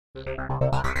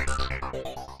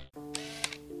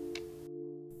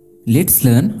Let's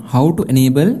learn how to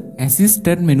enable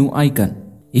assisted menu icon.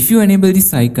 If you enable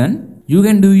this icon, you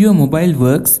can do your mobile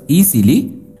works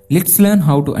easily. Let's learn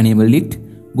how to enable it.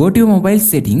 Go to your mobile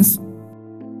settings.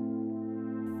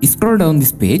 Scroll down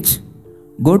this page.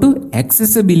 Go to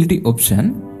accessibility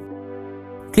option.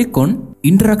 Click on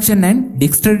interaction and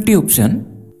dexterity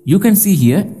option. You can see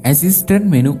here assisted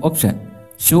menu option.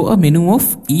 Show a menu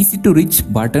of easy to reach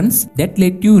buttons that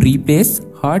let you replace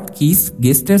hotkeys,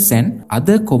 gestures and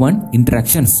other common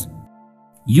interactions.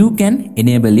 You can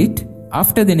enable it.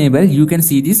 After the enable, you can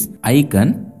see this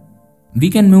icon. We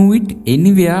can move it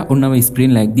anywhere on our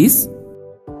screen like this.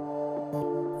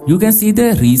 You can see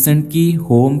the recent key,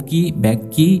 home key,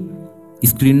 back key,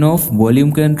 screen off,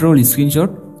 volume control, screenshot.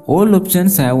 All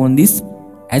options have on this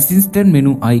assisted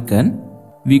menu icon.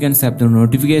 We can set the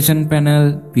notification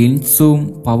panel, pinch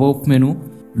zoom, power off menu.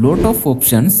 Lot of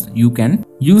options you can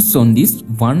use on this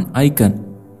one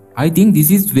icon. I think this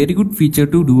is very good feature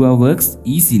to do our works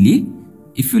easily.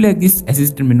 If you like this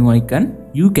assisted menu icon,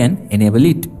 you can enable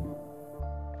it.